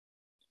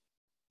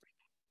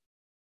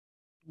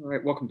All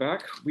right, welcome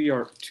back. We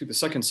are to the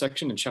second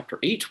section in chapter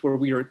 8, where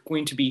we are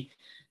going to be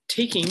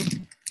taking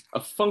a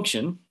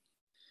function,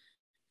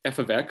 f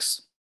of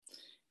x,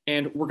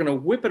 and we're going to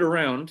whip it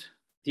around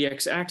the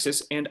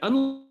x-axis. And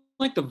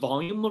unlike the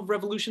volume of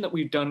revolution that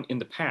we've done in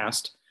the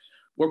past,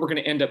 what we're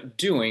going to end up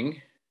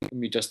doing, let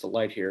me adjust the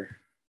light here.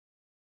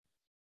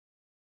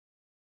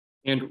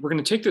 And we're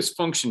going to take this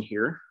function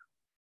here.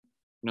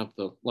 Now that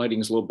the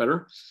lighting is a little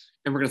better.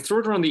 And we're going to throw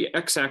it around the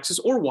x-axis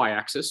or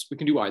y-axis. We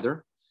can do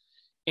either.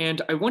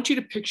 And I want you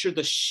to picture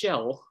the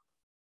shell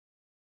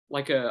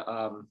like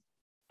a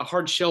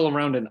hard shell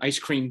around an ice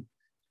cream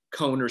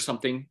cone or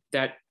something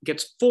that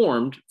gets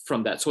formed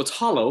from that. So it's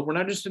hollow. We're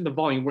not interested in the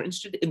volume. We're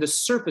interested in the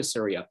surface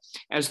area,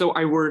 as though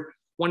I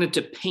wanted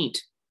to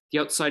paint the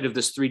outside of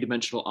this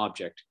three-dimensional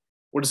object.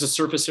 What is the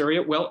surface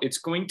area? Well, it's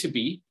going to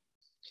be,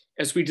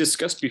 as we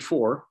discussed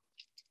before,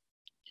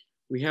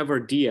 we have our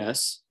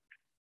ds,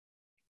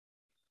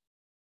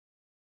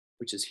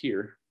 which is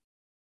here.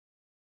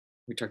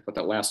 We talked about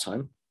that last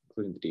time,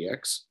 including the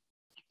dx.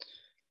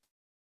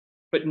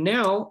 But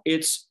now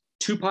it's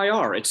 2 pi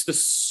r. It's the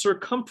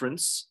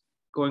circumference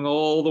going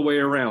all the way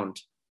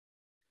around.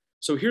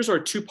 So here's our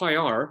 2 pi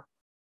r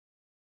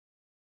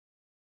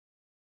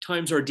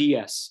times our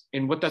ds.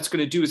 And what that's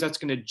going to do is that's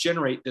going to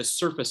generate this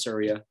surface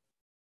area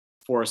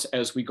for us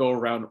as we go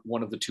around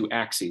one of the two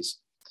axes.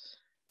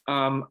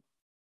 So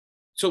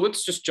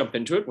let's just jump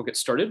into it. We'll get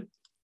started.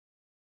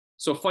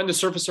 So find the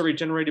surface area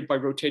generated by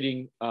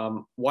rotating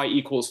y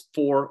equals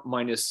 4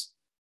 minus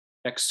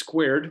x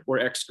squared, where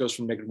x goes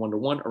from -1 to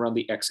 1 around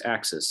the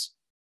x-axis.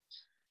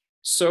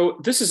 So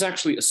this is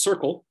actually a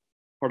circle,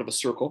 part of a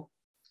circle.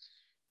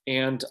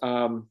 And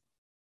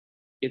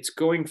it's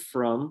going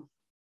from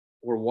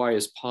where y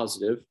is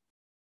positive.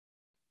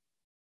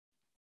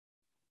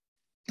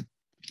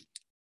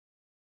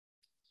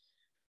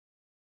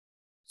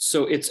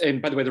 So it's,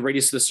 and by the way, the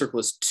radius of the circle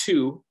is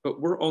 2,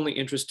 but we're only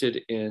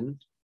interested in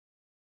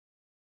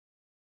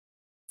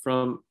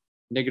from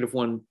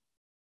 -1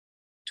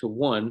 to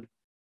 1.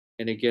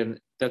 And again,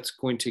 that's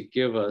going to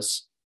give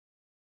us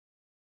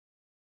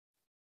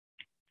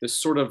this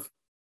sort of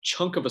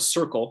chunk of a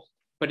circle,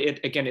 but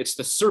again, it's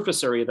the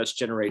surface area that's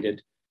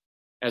generated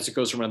as it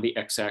goes around the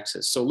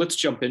x-axis. So let's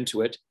jump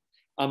into it.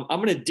 I'm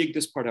going to dig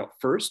this part out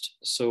first.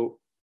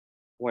 So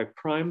y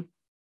prime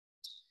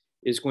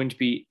is going to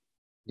be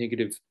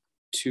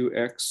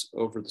 -2x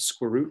over the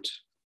square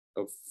root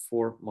of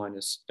 4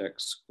 minus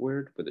x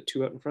squared with a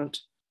 2 out in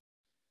front.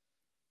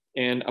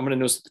 And I'm going to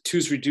notice that the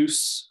 2's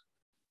reduce.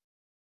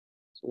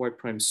 So y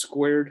prime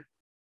squared.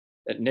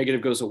 That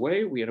negative goes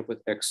away. We end up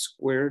with x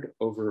squared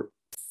over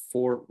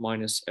 4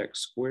 minus x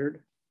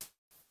squared.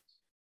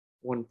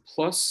 1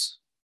 plus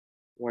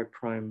y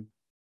prime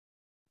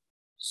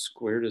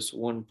squared is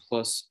 1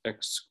 plus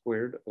x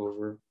squared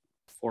over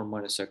 4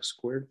 minus x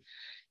squared.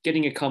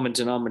 Getting a common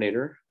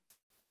denominator.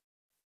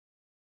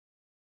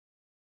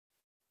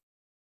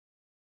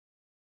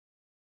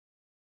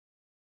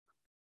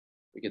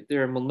 We get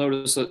there, and we'll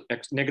notice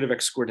that negative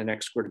x squared and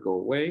x squared go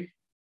away.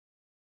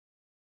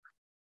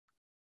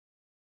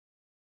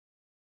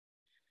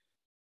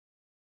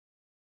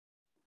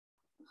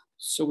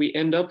 So we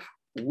end up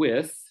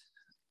with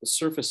the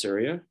surface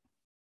area.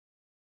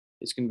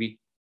 It's going to be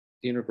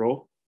the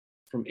integral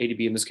from a to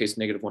b, in this case,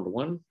 -1 to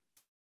 1.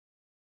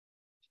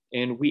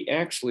 And we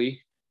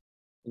actually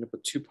end up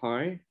with 2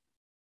 pi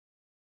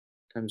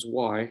times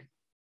y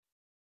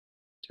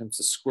times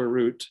the square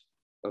root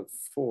of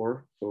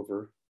 4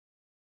 over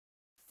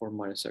 4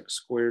 minus x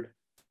squared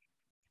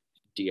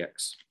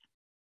dx.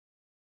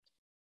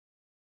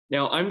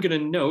 Now I'm going to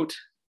note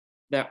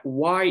that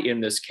y in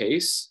this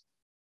case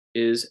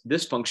is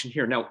this function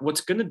here. Now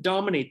what's going to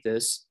dominate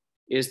this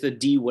is the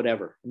d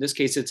whatever. In this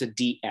case, it's a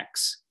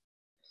dx.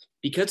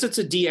 Because it's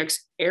a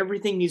dx,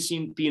 everything needs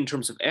to be in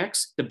terms of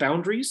x, the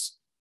boundaries,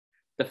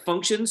 the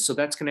functions, so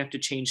that's going to have to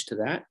change to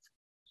that.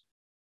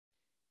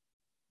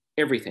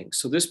 Everything.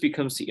 So this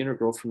becomes the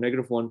integral from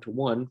 -1 to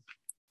 1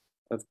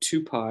 of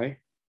 2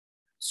 pi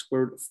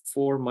square root of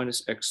 4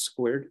 minus x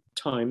squared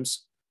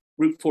times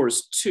root 4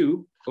 is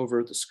 2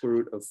 over the square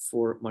root of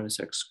 4 minus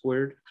x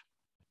squared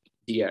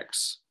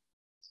dx.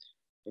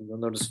 And you'll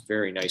notice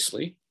very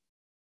nicely,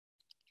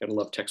 gotta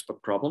love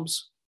textbook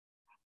problems,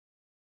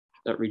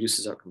 that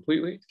reduces out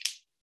completely.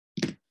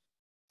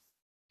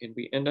 And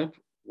we end up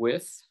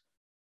with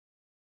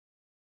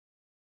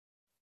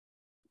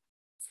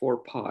 4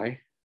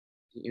 pi,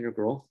 the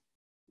integral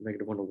from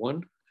 -1 to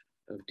 1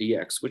 of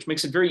dx, which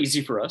makes it very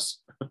easy for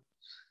us.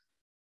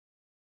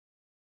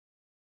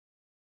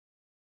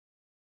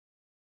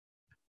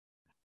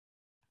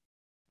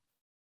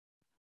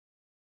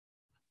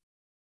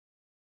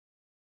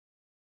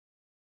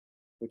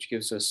 Which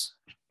gives us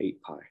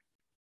 8 pi.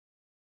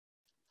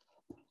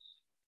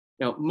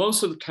 Now,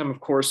 most of the time, of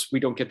course, we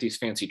don't get these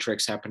fancy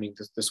tricks happening.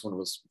 This one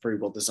was very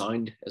well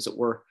designed, as it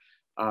were,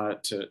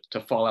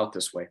 to fall out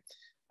this way.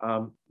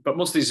 But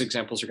most of these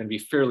examples are going to be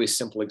fairly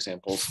simple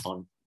examples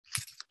on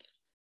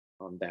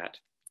that.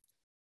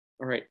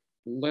 All right,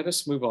 let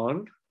us move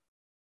on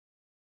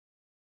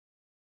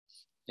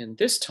And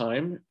this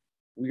time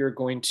we are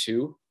going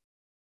to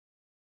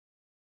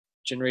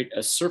generate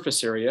a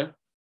surface area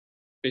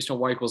based on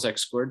y equals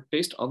x squared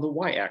based on the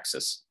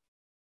y-axis.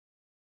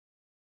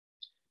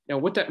 Now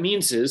what that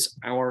means is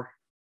our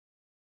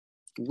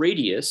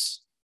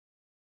radius,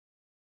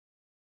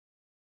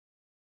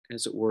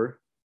 as it were,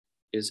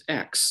 is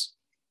x.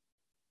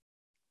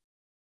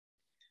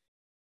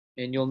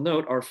 And you'll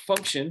note our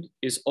function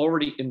is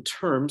already in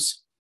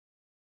terms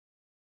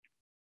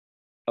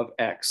of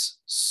x.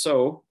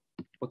 So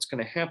what's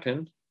going to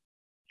happen,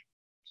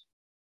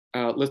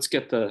 let's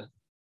get the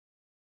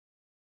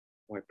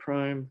y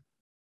prime,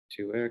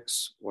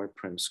 2x, y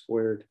prime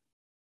squared,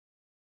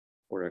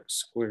 4x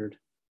squared,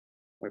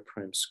 y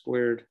prime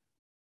squared,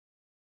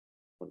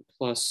 1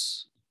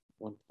 plus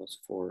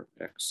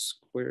 4x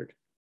squared.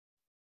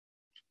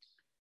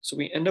 So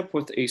we end up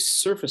with a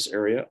surface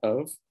area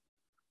of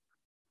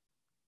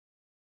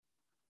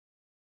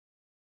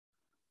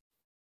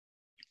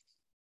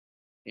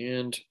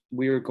and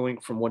we are going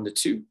from 1 to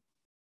 2.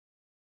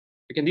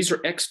 Again, these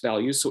are x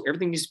values, so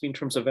everything needs to be in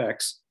terms of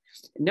x.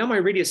 And now my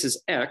radius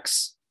is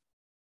x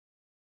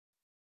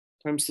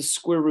times the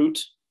square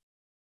root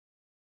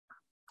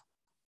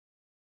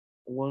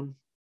 1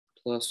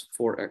 plus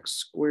 4x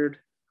squared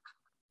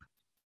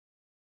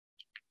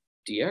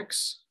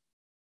dx.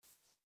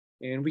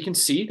 And we can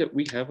see that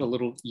we have a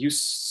little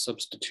use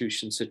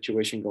substitution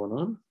situation going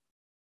on.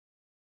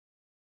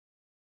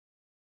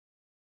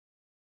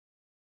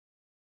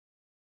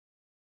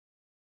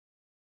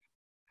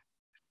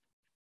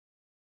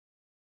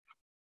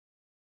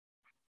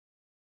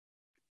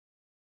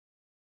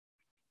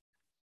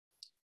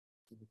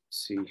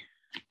 Let's see.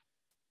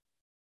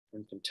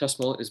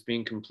 Infinitesimal is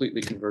being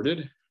completely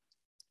converted.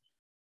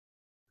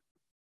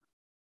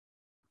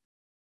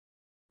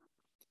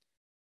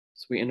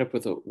 So we end up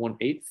with a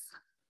 1/8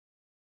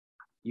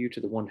 u to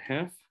the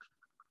 1/2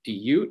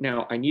 du.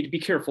 Now I need to be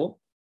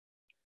careful.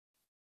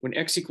 When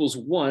x equals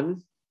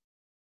 1,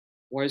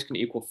 y is going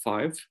to equal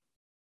 5.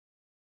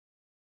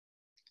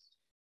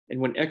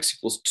 And when x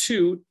equals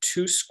 2,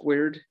 2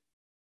 squared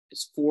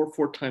is 4.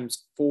 4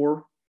 times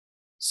 4,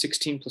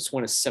 16 plus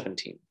 1 is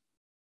 17.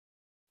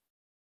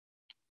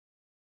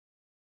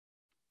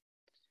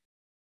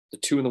 The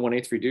 2 and the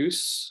 1/8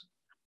 reduce.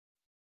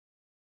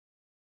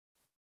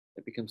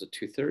 That becomes a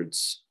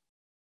 2/3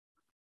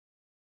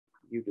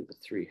 u to the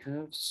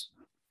 3/2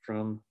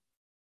 from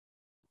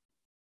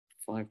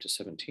 5 to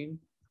 17.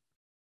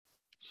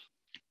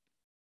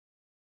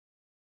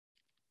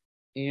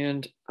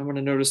 And I'm going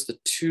to notice the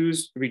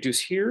 2's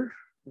reduce here.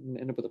 I'm going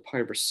to end up with a pi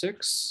over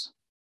 6.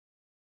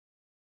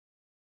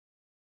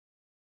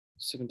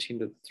 17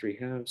 to the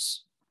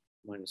 3/2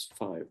 minus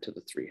 5 to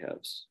the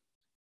 3/2.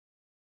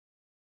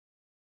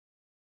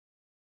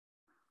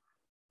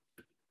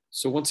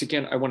 So once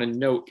again, I want to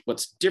note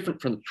what's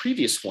different from the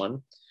previous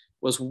one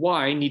was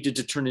y needed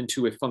to turn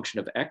into a function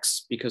of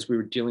x because we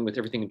were dealing with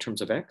everything in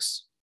terms of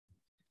x.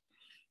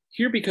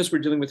 Here, because we're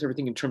dealing with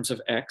everything in terms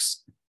of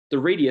x, the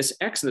radius,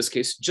 x in this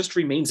case, just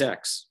remains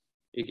x.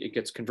 It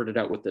gets converted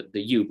out with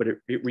the u, but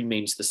it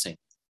remains the same.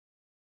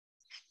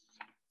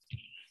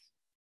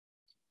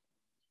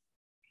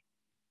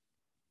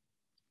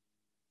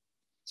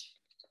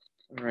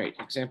 All right,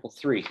 example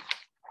 3.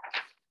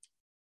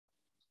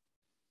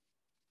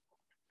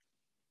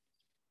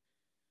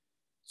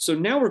 So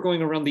now we're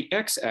going around the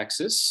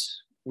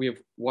x-axis. We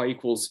have y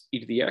equals e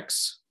to the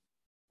x.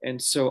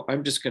 And so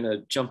I'm just going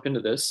to jump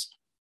into this.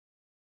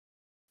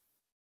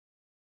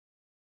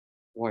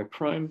 Y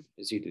prime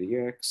is e to the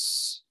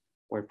x,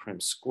 y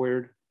prime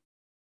squared,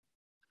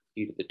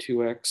 e to the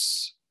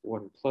 2x,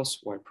 1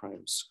 plus y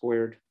prime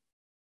squared,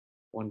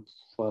 1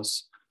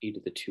 plus e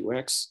to the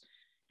 2x.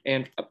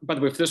 And by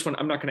the way, for this one,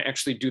 I'm not going to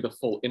actually do the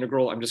full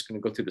integral. I'm just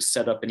going to go through the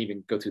setup and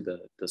even go through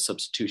the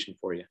substitution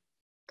for you.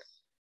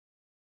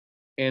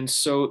 And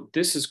so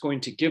this is going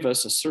to give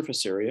us a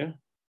surface area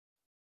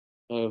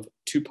of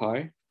 2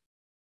 pi,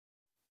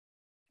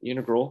 the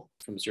integral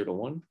from 0 to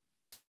 1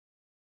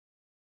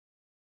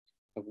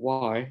 of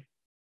y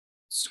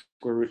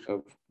square root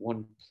of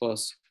 1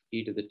 plus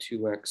e to the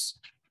 2x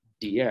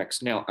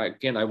dx. Now,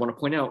 again, I want to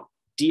point out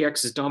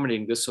dx is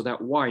dominating this, so that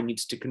y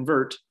needs to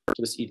convert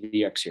to this e to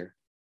the x here.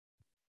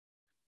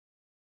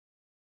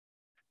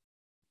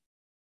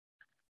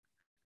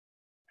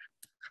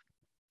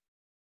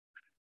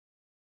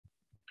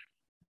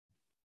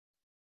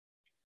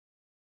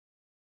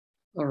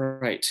 All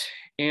right,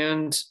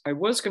 and I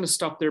was going to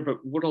stop there,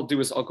 but what I'll do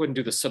is I'll go ahead and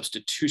do the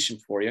substitution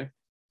for you.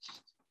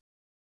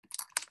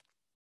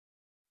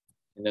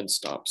 And then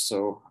stop.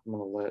 So I'm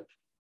going to let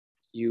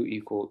u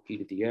equal e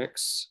to the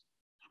x.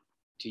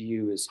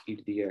 Du is e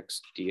to the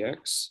x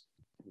dx.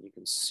 And you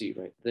can see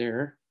right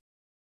there,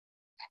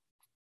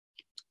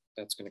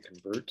 that's going to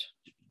convert.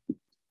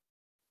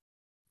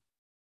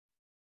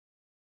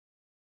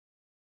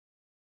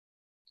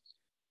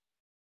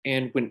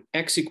 And when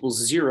x equals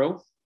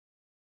 0,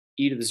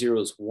 e to the 0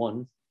 is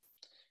 1.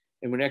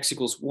 And when x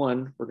equals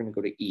 1, we're going to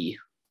go to e.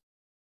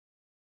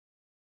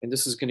 And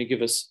this is going to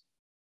give us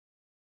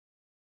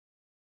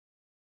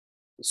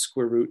the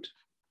square root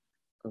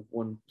of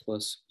 1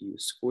 plus u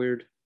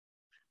squared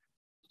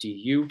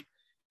du.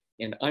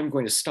 And I'm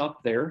going to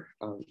stop there.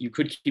 You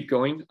could keep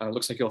going.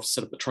 Looks like you'll have to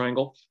set up a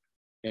triangle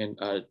and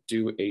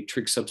do a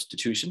trig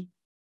substitution.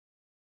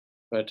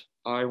 But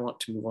I want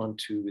to move on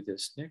to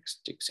this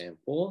next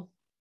example.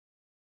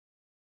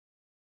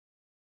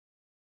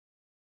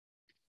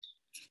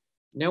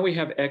 Now we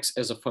have x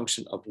as a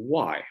function of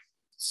y.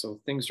 So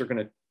things are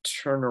going to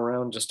turn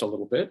around just a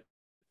little bit.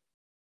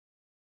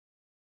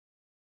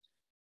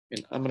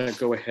 And I'm going to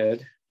go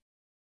ahead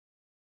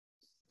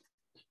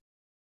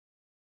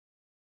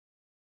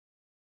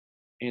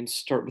and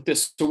start with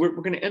this. So we're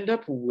going to end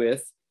up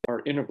with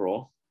our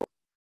integral. The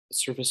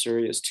surface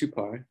area is 2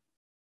 pi. And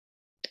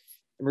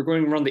we're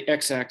going around the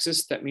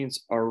x-axis. That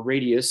means our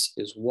radius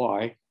is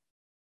y.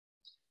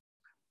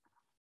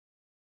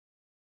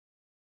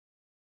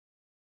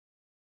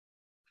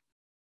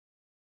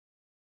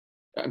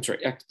 I'm sorry,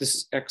 this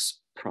is x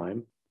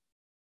prime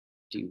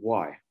dy.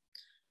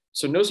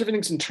 So notice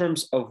everything's in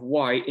terms of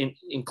y,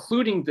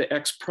 including the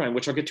x prime,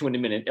 which I'll get to in a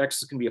minute.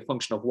 X is going to be a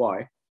function of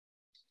y.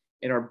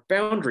 And our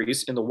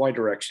boundaries in the y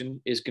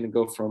direction is going to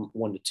go from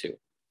 1 to 2.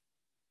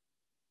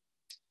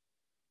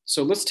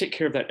 So let's take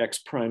care of that x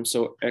prime.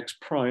 So x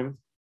prime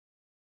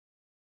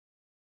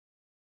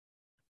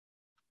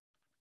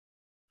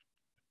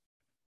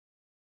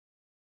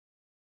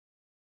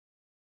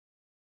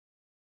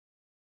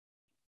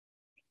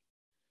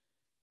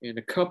and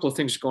a couple of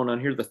things going on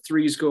here. The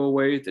 3's go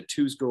away, the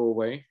 2's go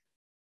away.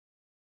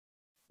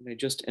 And I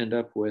just end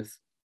up with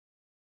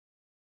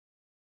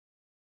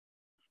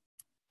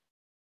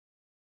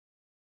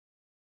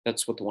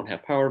that's what the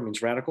 1/2 power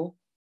means, radical.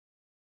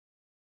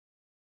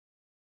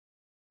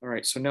 All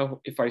right, so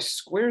now if I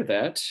square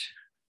that,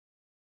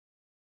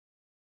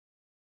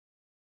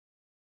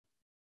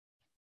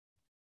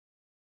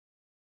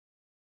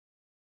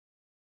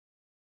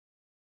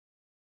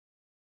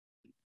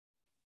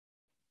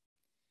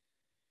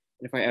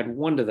 and if I add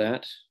 1 to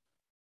that,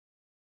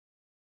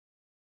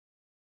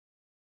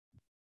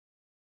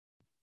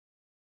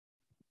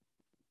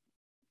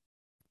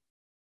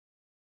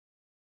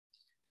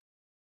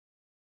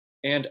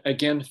 and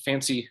again,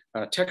 fancy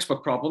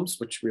textbook problems,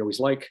 which we always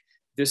like,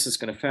 this is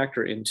going to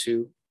factor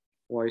into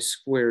y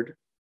squared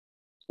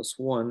plus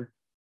 1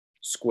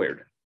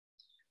 squared.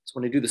 So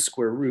when I do the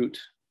square root,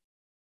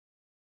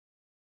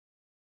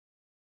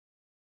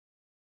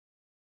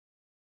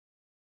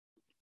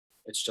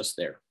 it's just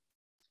there.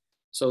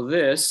 So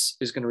this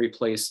is going to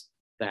replace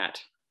that.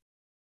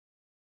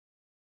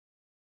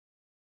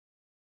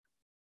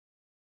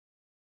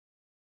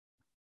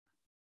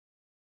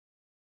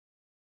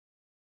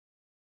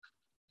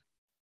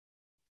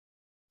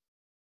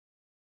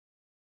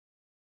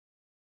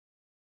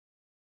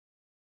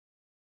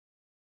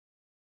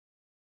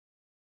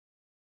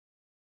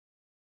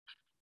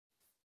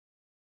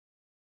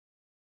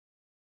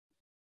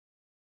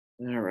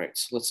 All right,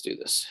 so let's do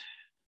this.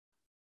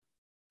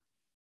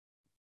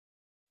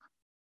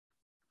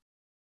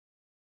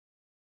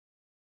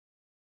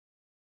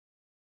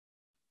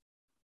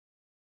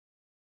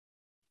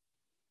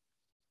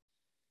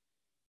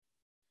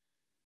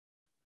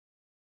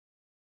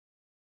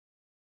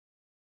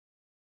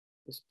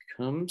 This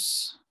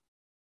becomes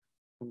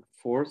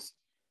 1/4.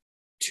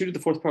 2 to the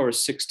 4th power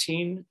is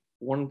 16.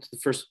 1 to the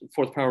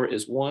 4th power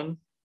is 1.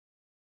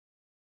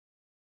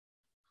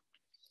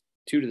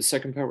 2 to the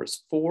 2nd power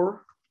is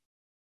 4.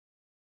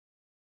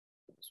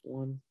 That's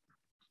 1.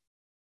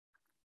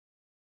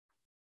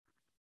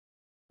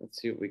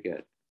 Let's see what we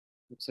get.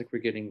 Looks like we're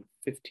getting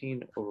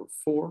 15 over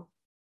 4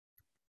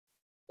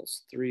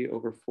 plus 3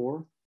 over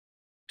 4,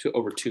 2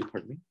 over 2,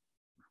 pardon me.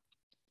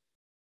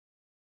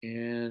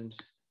 And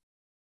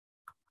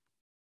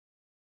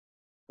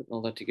putting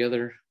all that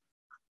together,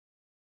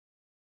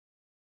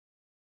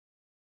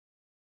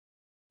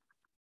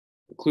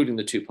 including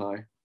the 2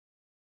 pi,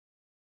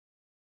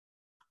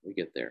 we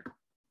get there.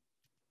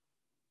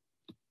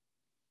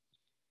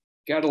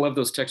 Gotta love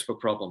those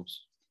textbook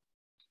problems.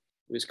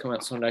 They just come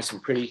out so nice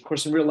and pretty. Of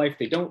course, in real life,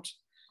 they don't.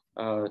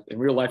 In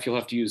real life, you'll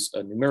have to use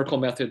a numerical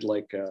method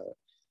like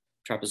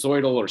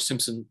trapezoidal or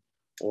Simpson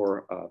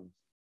or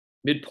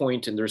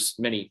midpoint, and there's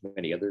many,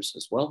 many others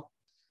as well.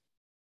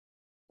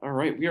 All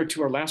right, we are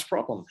to our last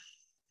problem.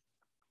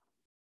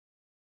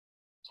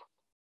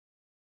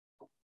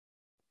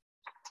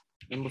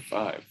 Number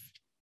 5.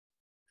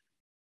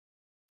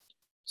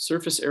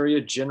 Surface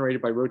area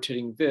generated by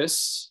rotating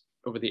this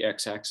over the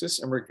x-axis,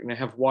 and we're going to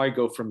have y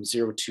go from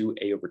 0 to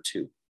a over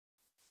 2.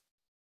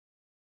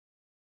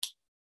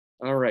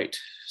 All right,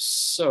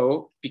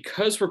 so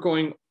because we're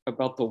going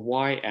about the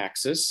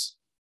y-axis,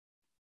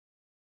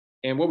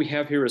 and what we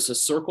have here is a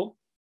circle.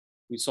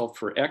 We solved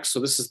for x, so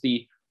this is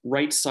the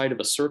right side of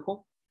a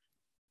circle.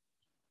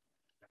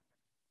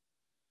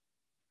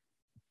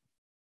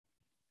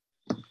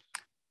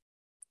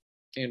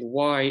 And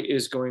y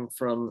is going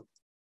from,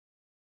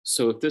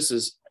 so if this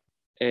is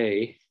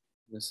a,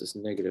 this is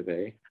negative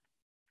a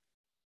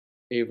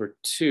over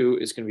 2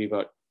 is going to be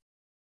about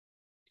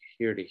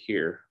here to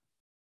here.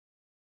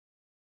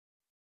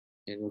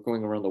 And we're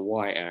going around the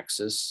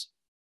y-axis.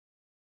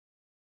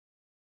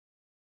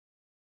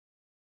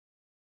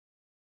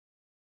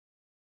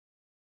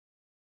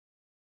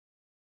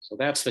 So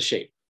that's the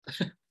shape.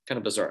 Kind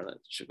of bizarre. That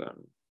should go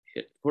and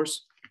hit, of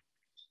course.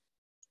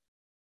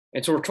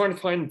 And so we're trying to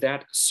find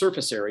that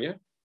surface area.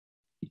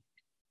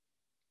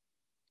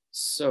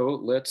 So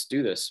let's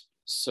do this.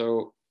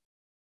 So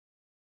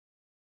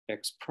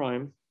x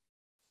prime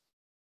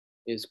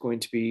is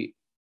going to be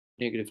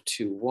negative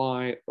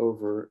 2y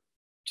over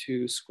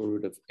 2 square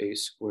root of a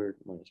squared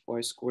minus y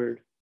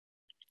squared.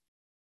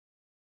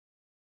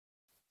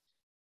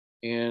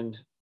 And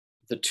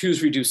the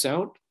 2's reduce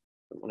out.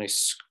 But when I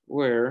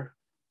square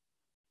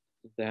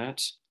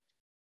that,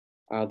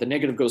 the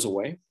negative goes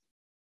away,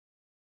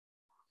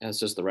 as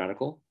does the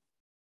radical.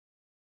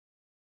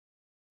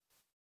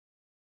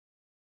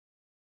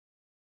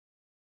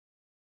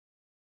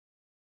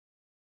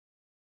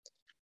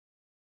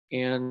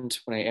 And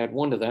when I add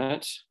 1 to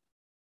that,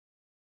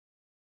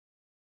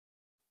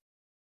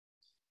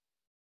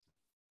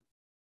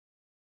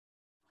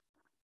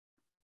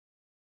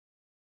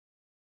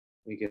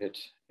 we get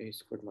a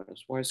squared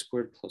minus y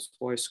squared plus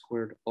y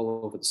squared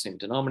all over the same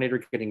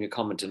denominator, getting a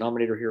common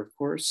denominator here, of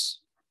course.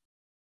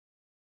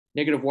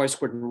 Negative y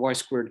squared and y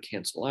squared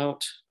cancel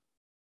out.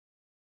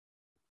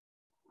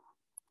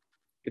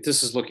 If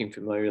this is looking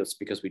familiar, that's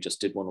because we just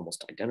did one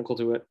almost identical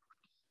to it.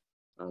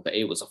 The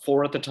a was a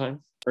 4 at the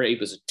time, or a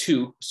was a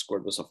 2,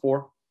 squared was a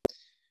 4.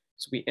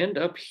 So we end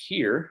up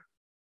here.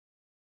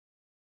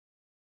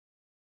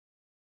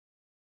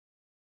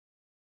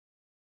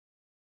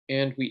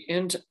 And we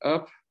end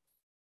up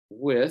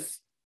with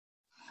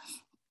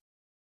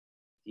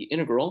the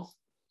integral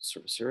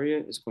surface area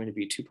is going to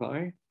be 2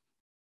 pi.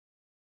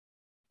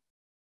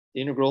 The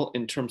integral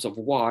in terms of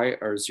y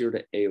are 0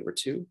 to a over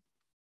 2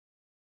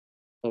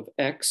 of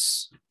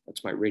x,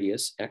 that's my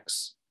radius,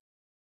 x,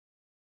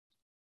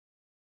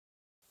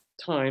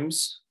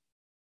 times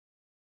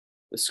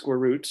the square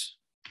root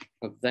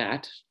of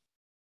that.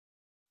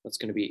 That's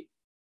going to be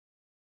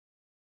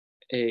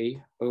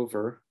a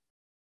over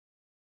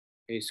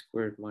a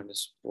squared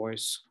minus y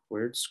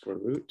squared square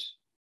root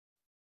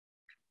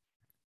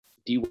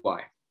dy.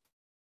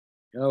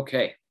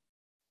 Okay.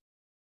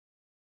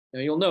 Now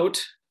you'll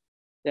note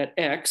that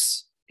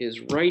x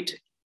is right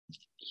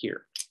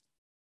here.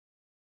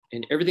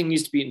 And everything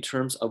needs to be in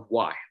terms of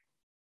y.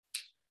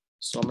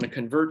 So I'm going to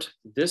convert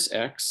this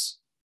x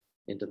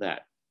into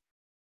that.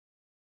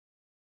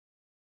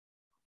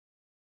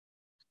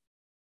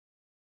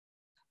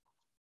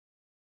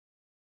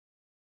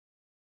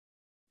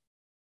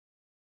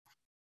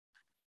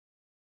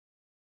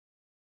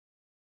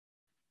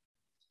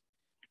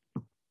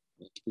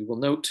 We will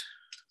note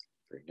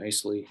very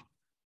nicely,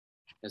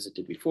 as it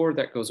did before,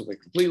 that goes away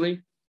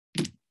completely.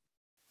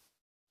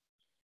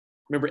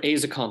 Remember, a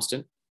is a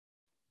constant.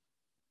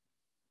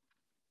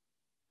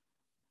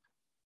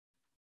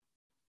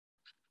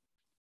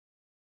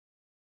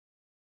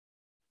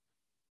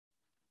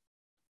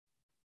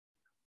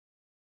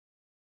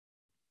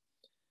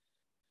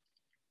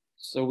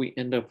 So we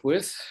end up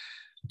with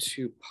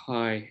 2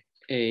 pi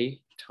a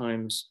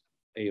times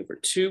a over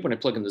 2. When I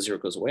plug in the 0,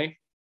 it goes away.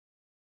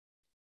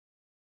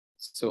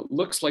 So it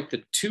looks like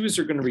the 2's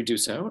are going to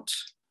reduce out.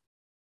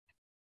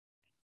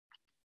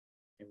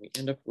 And we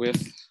end up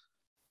with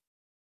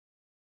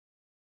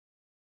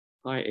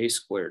pi a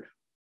squared.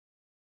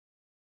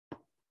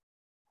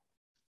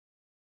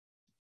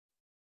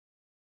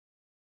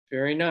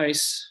 Very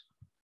nice.